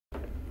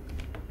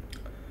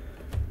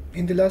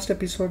In the last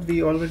episode,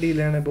 we already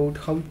learned about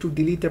how to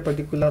delete a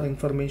particular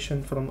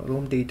information from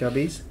Room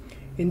database.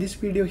 In this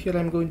video here,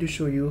 I'm going to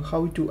show you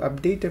how to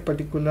update a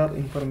particular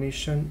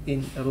information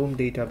in a Room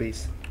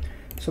database.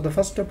 So the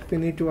first step, we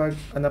need to add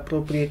an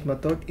appropriate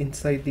method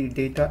inside the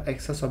data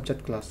access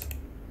object class.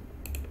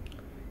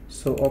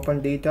 So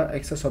open data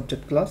access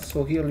object class.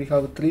 So here we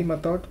have three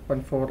methods,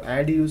 one for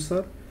add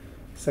user,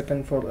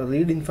 second for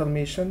read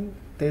information,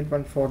 third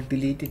one for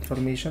delete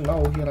information.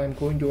 Now here I'm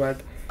going to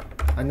add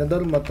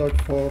another method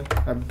for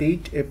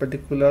update a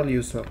particular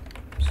user.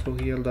 So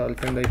here the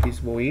alternate is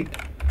void.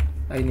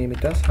 I name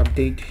it as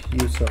update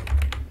user.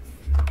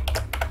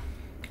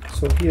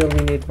 So here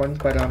we need one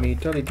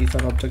parameter, it is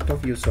an object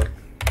of user.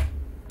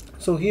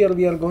 So here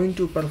we are going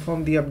to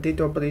perform the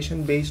update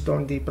operation based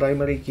on the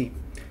primary key.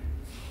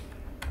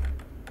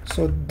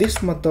 So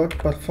this method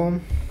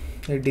perform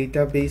a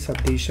database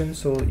updation,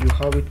 so you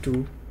have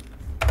to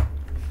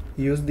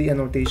use the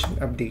annotation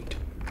update.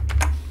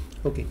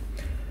 Okay,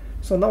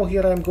 so now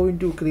here I am going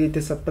to create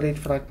a separate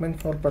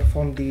fragment for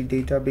perform the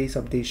database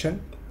updation.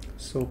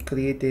 So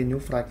create a new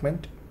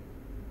fragment.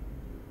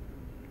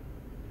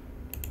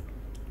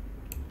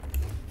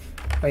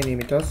 I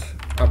name it as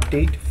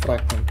update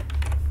fragment.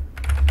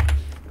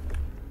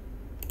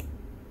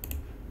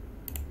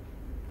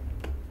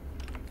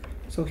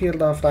 So here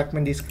the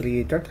fragment is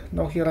created.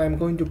 Now here I am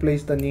going to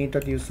place the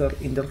needed user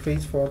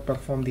interface for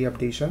perform the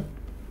updation.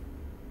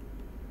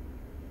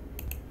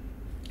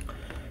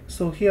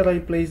 So here I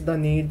place the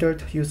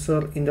needed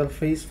user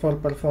interface for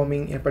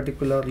performing a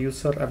particular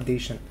user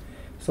updation.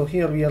 So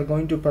here we are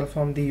going to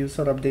perform the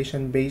user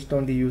updation based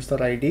on the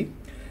user ID,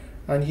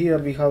 and here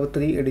we have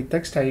three edit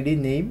text: ID,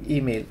 name,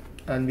 email,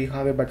 and we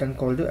have a button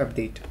called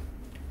update.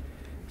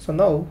 So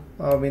now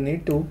we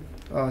need to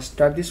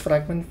start this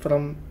fragment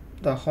from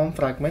the home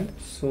fragment.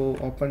 So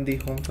open the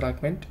home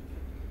fragment,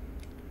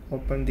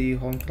 open the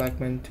home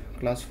fragment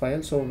class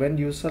file. So when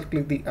user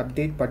click the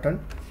update button,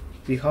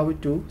 we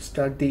have to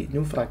start the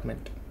new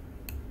fragment.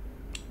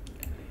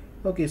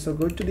 Okay, so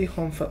go to the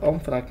home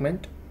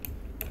fragment.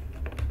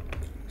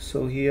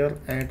 So here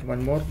add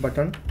one more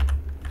button,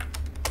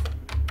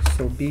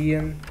 so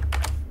bn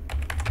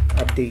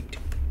update.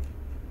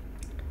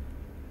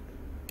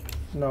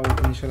 Now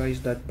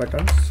initialize that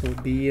button. So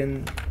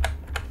bn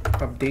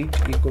update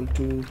equal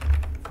to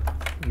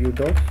view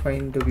dot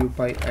find the view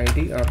by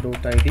id r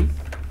dot id.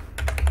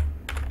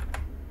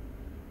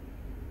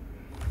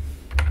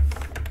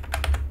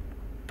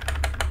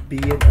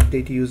 Bn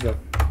update user.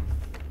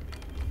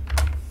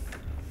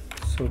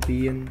 So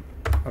bn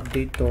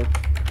update dot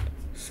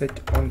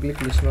set on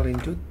click listener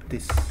into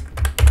this.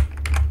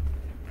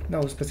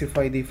 Now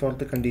specify the for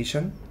the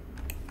condition.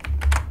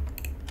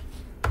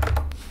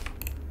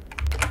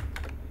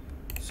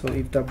 So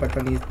if the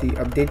button is the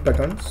update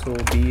button, so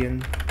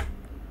bn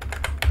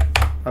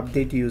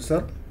update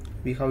user,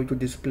 we have to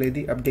display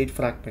the update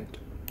fragment.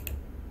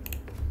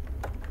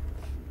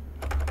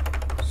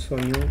 So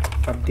new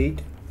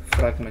update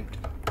fragment.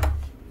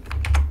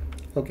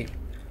 Okay,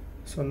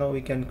 so now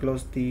we can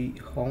close the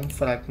home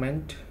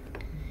fragment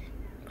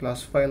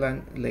class file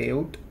and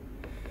layout.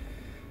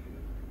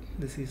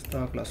 This is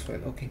the class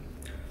file. Okay,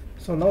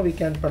 so now we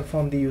can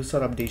perform the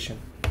user updation.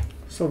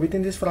 So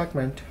within this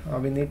fragment,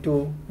 we need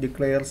to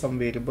declare some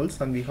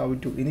variables, and we have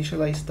to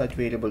initialize that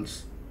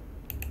variables.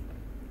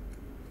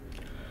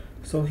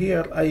 So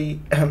here I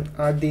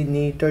add the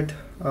needed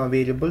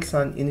variables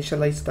and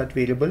initialize that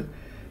variable.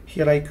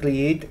 Here I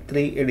create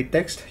three edit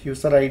text: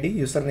 user ID,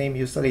 username,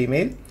 user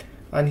email,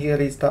 and here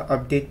is the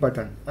update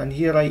button, and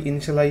here I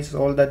initialize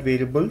all that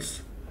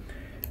variables.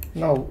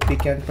 Now we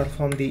can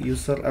perform the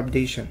user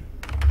updation.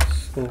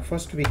 So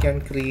first we can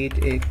create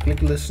a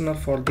click listener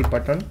for the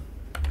button,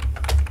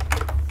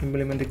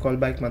 implement the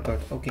callback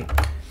method. Okay,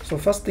 so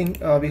first thing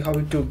we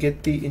have to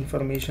get the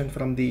information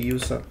from the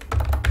user.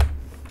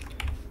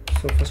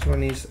 So first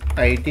one is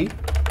ID.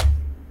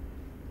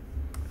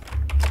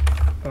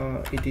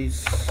 It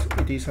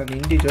is an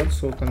integer,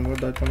 so convert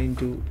that one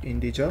into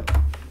integer.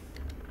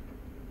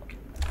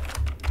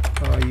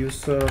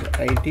 User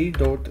ID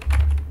dot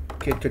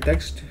get the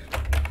text.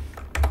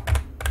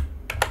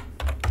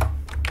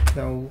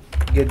 Now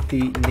get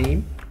the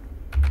name.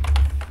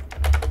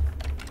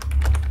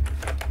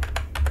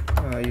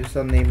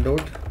 Username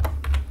dot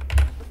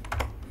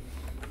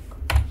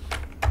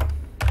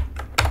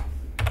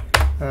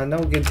now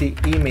get the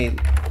email.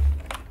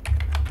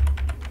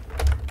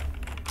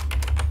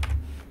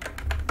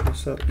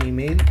 User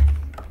email.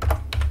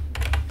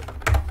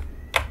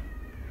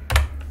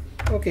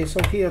 Okay,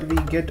 so here we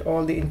get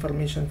all the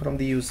information from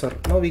the user.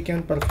 Now we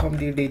can perform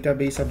the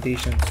database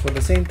updation. So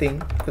the same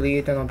thing,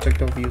 create an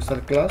object of user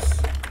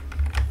class.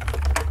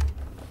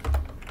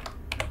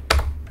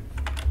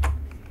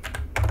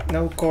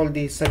 Now call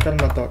the setter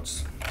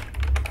methods.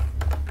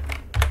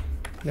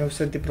 Now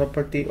set the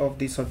property of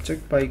the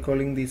subject by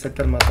calling the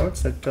setter method,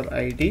 setter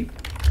ID.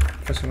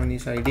 First one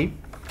is ID.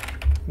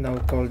 Now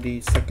call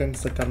the second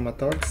setter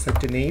method,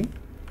 set name.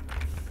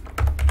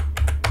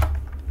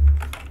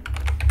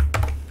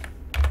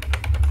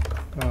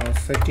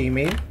 set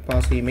email,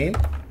 pass email.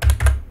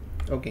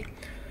 Okay,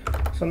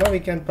 so now we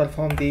can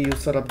perform the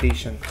user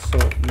updation. So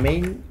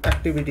main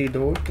activity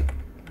dot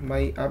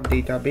my app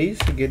database,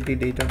 get the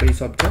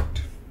database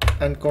object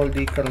and call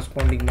the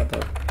corresponding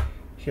method.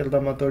 Here the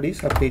method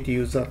is update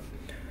user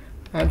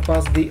and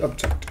pass the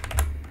object.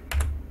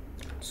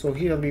 So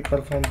here we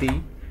perform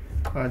the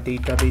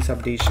database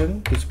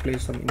updation, display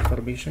some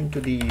information to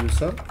the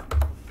user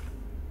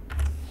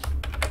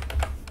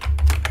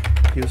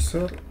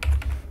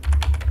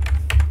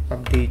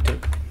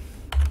updated.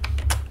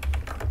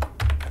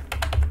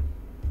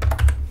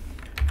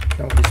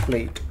 Now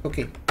display it.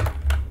 Okay,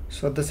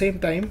 so at the same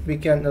time we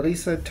can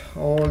reset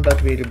all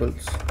that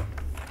variables.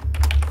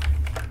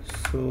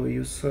 So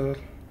user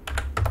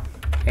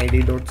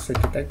id dot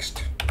set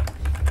text,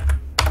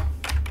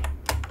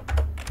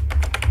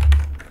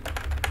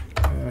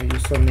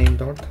 username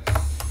dot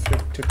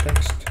set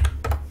text,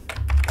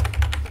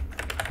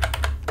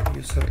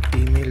 user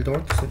email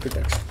dot set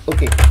text.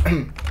 Okay.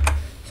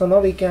 So now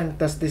we can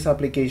test this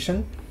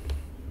application.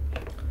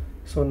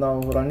 So now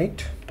run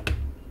it.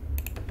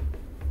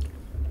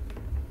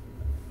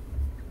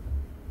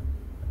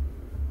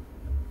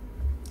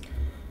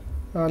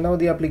 Now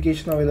the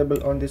application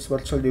available on this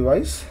virtual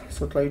device.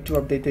 So try to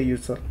update a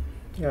user.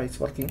 Yeah, it's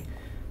working.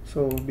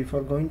 So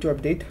before going to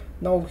update,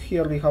 now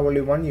here we have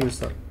only one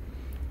user.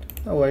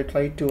 Now I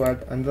try to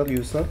add another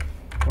user,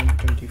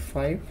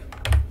 125.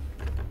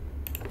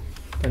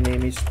 The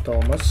name is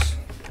Thomas.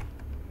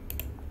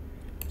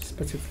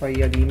 Specify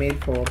an email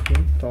for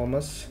him,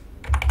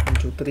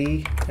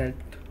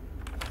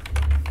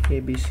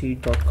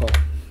 thomas123@abc.com,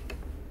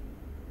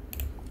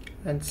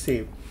 and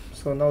save.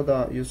 So now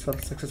the user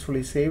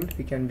successfully saved.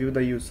 We can view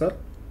the user.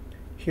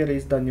 Here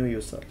is the new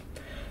user.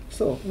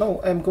 So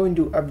now I'm going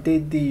to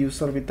update the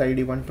user with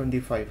ID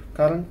 125.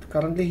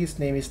 Currently his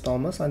name is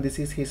Thomas and this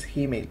is his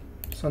email.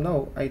 So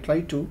now I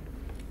try to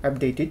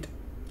update it.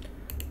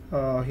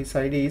 His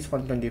ID is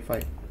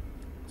 125.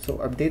 So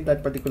update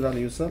that particular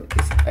user.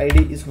 His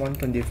ID is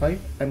 125.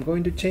 I'm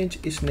going to change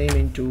his name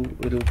into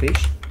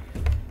Rupesh.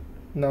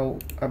 Now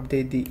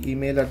update the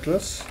email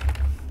address,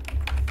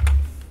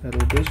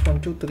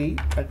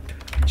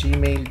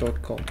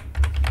 rupesh123@gmail.com.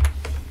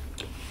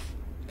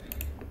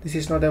 This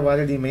is not a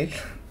valid email.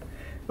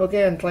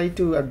 Okay, and try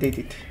to update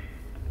it.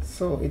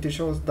 So it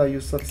shows the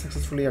user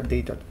successfully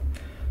updated.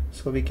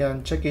 So we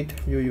can check it,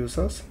 view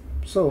users.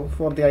 So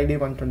for the ID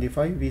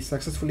 125, we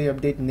successfully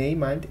update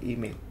name and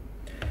email.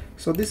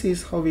 So this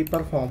is how we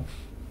perform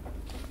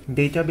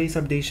database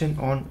updation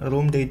on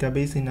Roam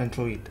database in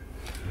Android.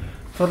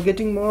 For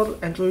getting more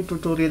Android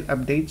tutorial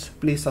updates,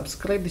 please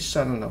subscribe this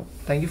channel now.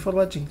 Thank you for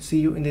watching. See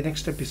you in the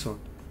next episode.